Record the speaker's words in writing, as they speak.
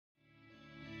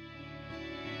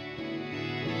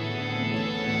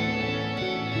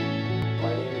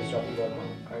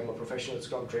professional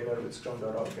Scrum trainer with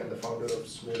Scrum.org and the founder of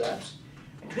Smooth Apps.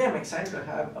 And today I'm excited to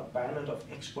have a panel of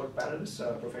expert panelists,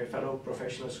 fellow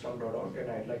professional Scrum.org, and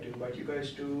I'd like to invite you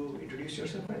guys to introduce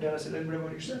yourself and tell us a little bit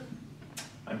about yourself.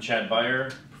 I'm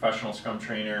Beier, professional Scrum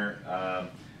trainer,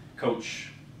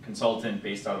 coach, consultant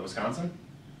based out of Wisconsin.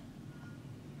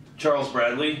 Charles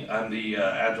Bradley, I'm the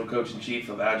Agile Coach-in-Chief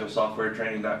of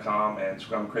AgileSoftwareTraining.com and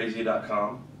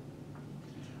ScrumCrazy.com.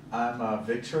 I'm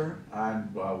Victor.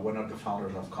 I'm one of the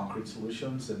founders of Concrete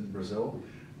Solutions in Brazil.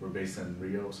 We're based in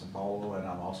Rio, São Paulo, and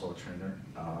I'm also a trainer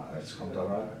at Scrum.org.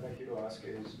 I'd like you to ask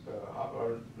is,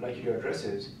 or like you to address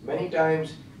is, many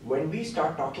times when we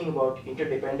start talking about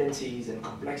interdependencies and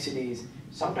complexities,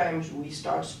 sometimes we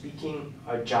start speaking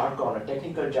a jargon, a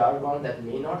technical jargon that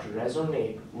may not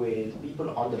resonate with people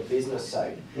on the business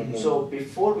side. Mm-hmm. So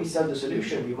before we sell the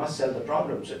solution, we must sell the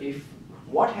problem. So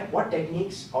what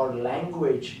techniques or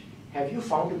language have you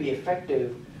found to be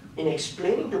effective in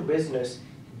explaining to business,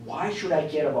 why should I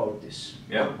care about this?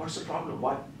 Yeah. What's the problem?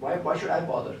 Why should I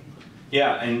bother?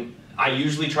 Yeah, and I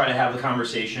usually try to have the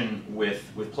conversation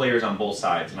with players on both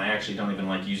sides, and I actually don't even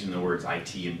like using the words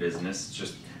IT and business. It's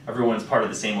just everyone's part of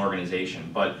the same organization.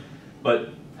 But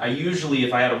I usually,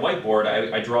 if I had a whiteboard,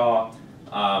 I draw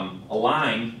a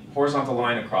line, horizontal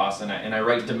line across, and I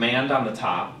write demand on the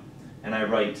top, and I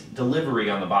write delivery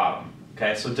on the bottom.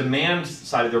 Okay, so demand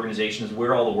side of the organization is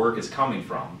where all the work is coming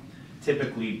from.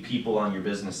 Typically, people on your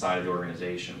business side of the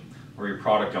organization, or your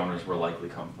product owners will likely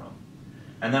come from.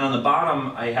 And then on the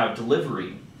bottom, I have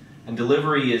delivery. And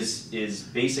delivery is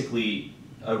basically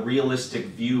a realistic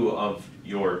view of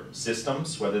your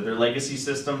systems, whether they're legacy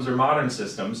systems or modern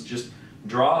systems. Just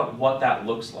draw what that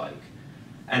looks like.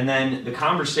 And then the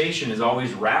conversation is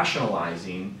always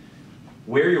rationalizing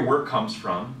where your work comes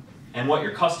from and what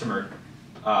your customer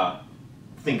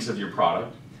thinks of your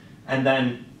product. And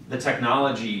then the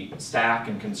technology stack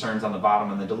and concerns on the bottom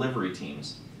and the delivery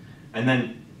teams. And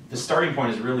then the starting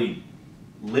point is really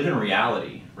live in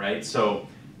reality, right? So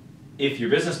if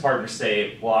your business partners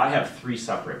say, well, I have 3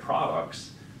 separate products,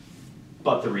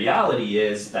 but the reality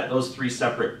is that those 3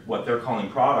 separate, what they're calling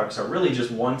products, are really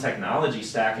just one technology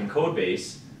stack and code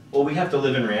base, well, we have to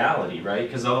live in reality, right?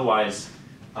 Because otherwise,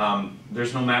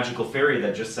 there's no magical fairy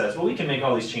that just says, well, we can make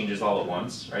all these changes all at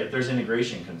once, right? There's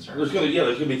integration concerns. There's going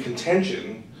to be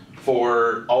contention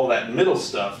for all that middle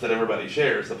stuff that everybody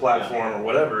shares, the platform or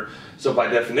whatever. So by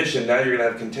definition, now you're going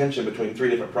to have contention between 3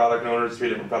 different product owners, 3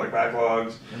 different product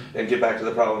backlogs, and get back to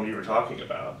the problem you were talking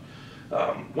about.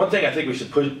 One thing I think we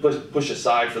should push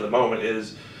aside for the moment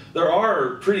is there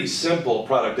are pretty simple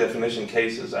product definition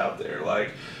cases out there.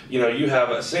 Like, you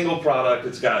have a single product,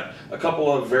 it's got a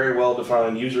couple of very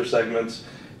well-defined user segments,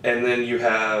 and then you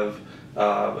have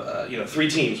 3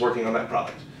 teams working on that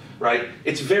product. Right?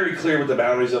 It's very clear what the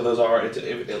boundaries of those are.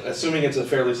 Assuming it's a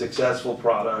fairly successful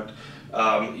product,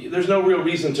 there's no real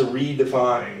reason to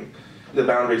redefine the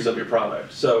boundaries of your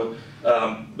product. So,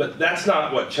 but that's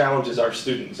not what challenges our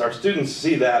students. Our students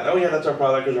see that, oh yeah, that's our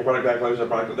product, there's our product backlog, there's our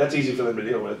product. That's easy for them to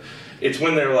deal with. It's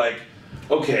when they're like,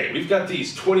 okay, we've got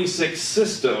these 26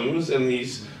 systems and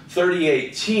these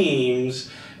 38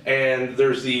 teams, and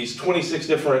there's these 26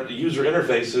 different user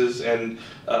interfaces and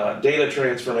data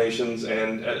transformations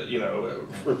and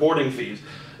reporting feeds.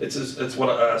 It's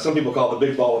what some people call the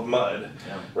big ball of mud,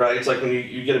 right? It's like when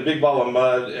you get a big ball of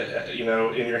mud, in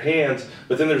your hands,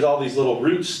 but then there's all these little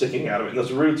roots sticking out of it, and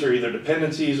those roots are either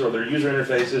dependencies or they're user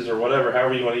interfaces or whatever,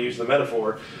 however you want to use the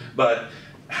metaphor. But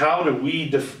how do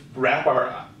we wrap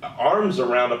our arms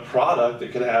around a product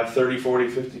that could have 30, 40,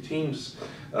 50 teams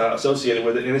associated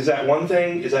with it? And is that one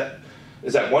thing? Is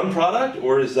that one product,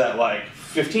 or is that like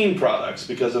 15 products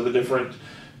because of the different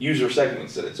user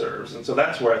segments that it serves? And so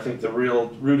that's where I think the real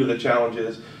root of the challenge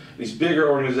is. These bigger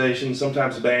organizations,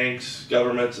 sometimes banks,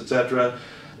 governments, etc.,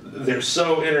 they're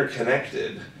so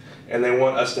interconnected, and they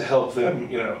want us to help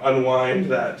them, unwind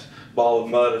that ball of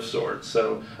mud of sorts.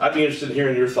 So I'd be interested in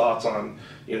hearing your thoughts on,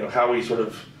 how we sort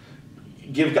of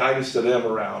give guidance to them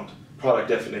around product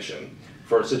definition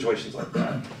for situations like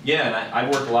that. Yeah, and I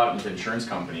work a lot with insurance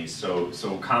companies, so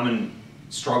common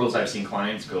struggles I've seen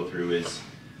clients go through is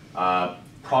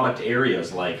product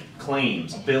areas like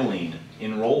claims, billing,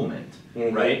 enrollment,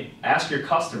 right? Ask your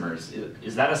customers,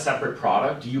 is that a separate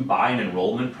product? Do you buy an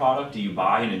enrollment product? Do you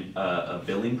buy a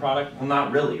billing product? Well,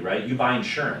 not really, right? You buy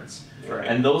insurance. Right.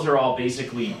 And those are all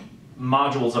basically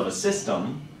modules of a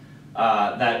system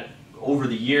that over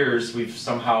the years we've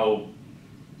somehow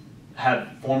have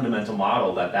formed a mental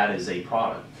model that is a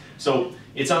product. So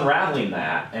it's unraveling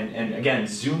that and again,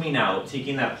 zooming out,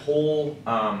 taking that whole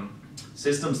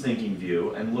systems thinking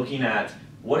view and looking at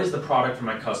what is the product from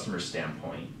my customer's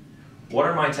standpoint? what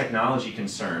are my technology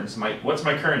concerns? What's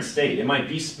my current state? It might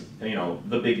be,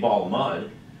 the big ball of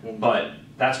mud, but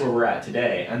that's where we're at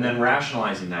today. And then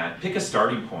rationalizing that, pick a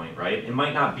starting point, right? It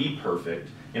might not be perfect.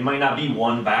 It might not be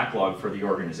one backlog for the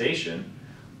organization,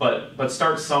 but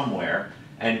start somewhere.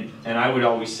 And I would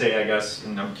always say, I guess,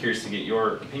 and I'm curious to get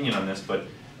your opinion on this, but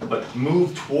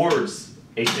move towards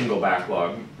a single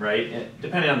backlog, right?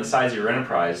 Depending on the size of your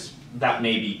enterprise, that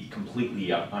may be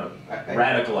completely a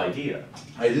radical idea.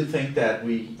 I do think that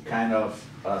we kind of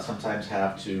sometimes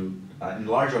have to, in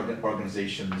large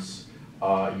organizations,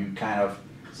 you kind of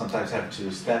sometimes have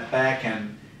to step back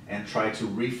and try to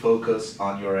refocus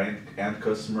on your end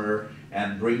customer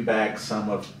and bring back some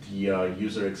of the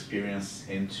user experience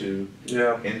into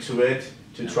it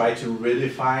to try to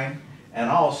redefine. And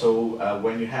also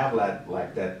when you have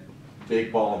like that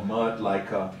big ball of mud, like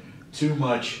too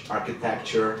much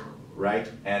architecture, right,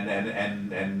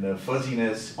 and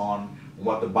fuzziness on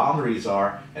what the boundaries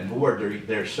are and who are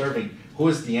they're serving, who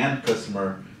is the end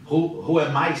customer, who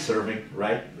am I serving,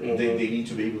 right? Mm-hmm. They need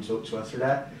to be able to answer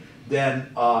that. Then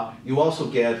you also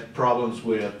get problems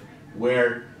with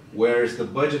where is the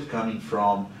budget coming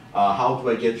from? How do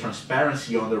I get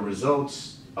transparency on the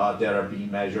results that are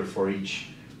being measured for each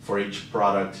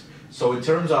product? So in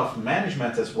terms of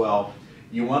management as well,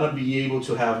 you want to be able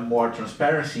to have more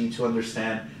transparency to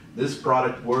understand this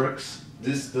product works,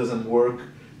 this doesn't work,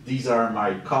 these are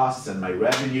my costs and my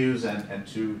revenues, and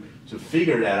to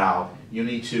figure that out, you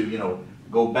need to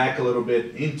go back a little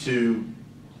bit into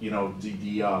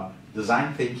the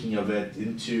design thinking of it,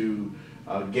 into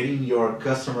getting your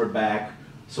customer back.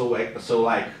 So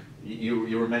like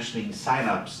you were mentioning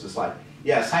signups. It's like,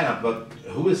 yeah, sign up, but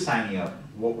who is signing up?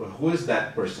 Who is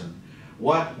that person?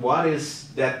 What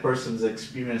is that person's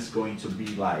experience going to be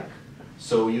like?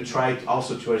 So you try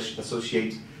also to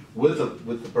associate with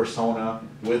the persona,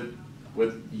 with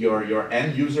your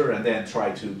end user, and then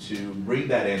try to bring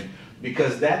that in,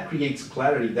 because that creates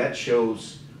clarity. That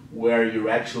shows where you're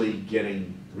actually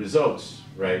getting results,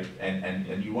 right?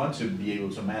 And you want to be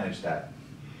able to manage that.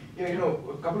 Yeah,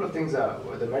 a couple of things.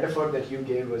 The metaphor that you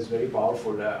gave was very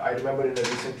powerful. I remember in a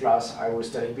recent class, I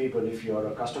was telling people, if you're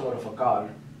a customer of a car,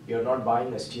 you're not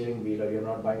buying a steering wheel or you're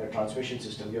not buying a transmission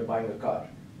system, you're buying a car.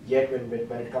 Yet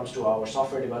when it comes to our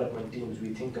software development teams, we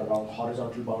think around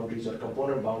horizontal boundaries or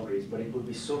component boundaries, but it would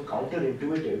be so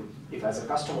counterintuitive if as a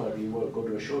customer you go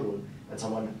to a showroom and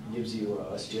someone gives you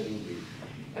a steering wheel.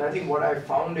 And I think what I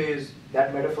found is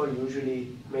that metaphor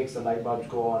usually makes the light bulbs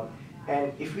go on.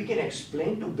 And if we can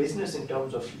explain to business in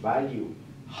terms of value,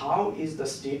 how is the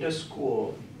status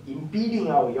quo impeding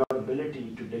your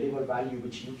ability to deliver value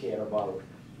which you care about?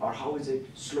 Or how is it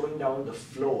slowing down the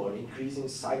flow or increasing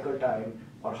cycle time?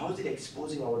 Or how is it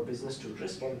exposing our business to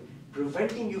risk and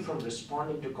preventing you from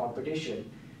responding to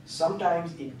competition?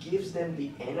 Sometimes it gives them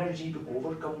the energy to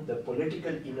overcome the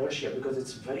political inertia, because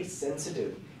it's very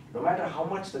sensitive. No matter how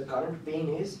much the current pain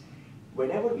is,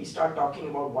 whenever we start talking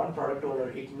about one product owner,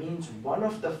 it means one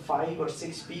of the 5 or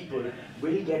 6 people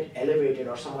will get elevated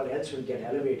or someone else will get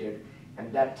elevated,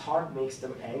 and that thought makes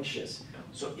them anxious.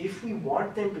 So if we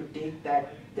want them to take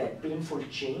that painful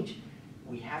change,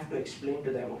 we have to explain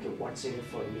to them, okay, what's in it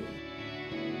for me?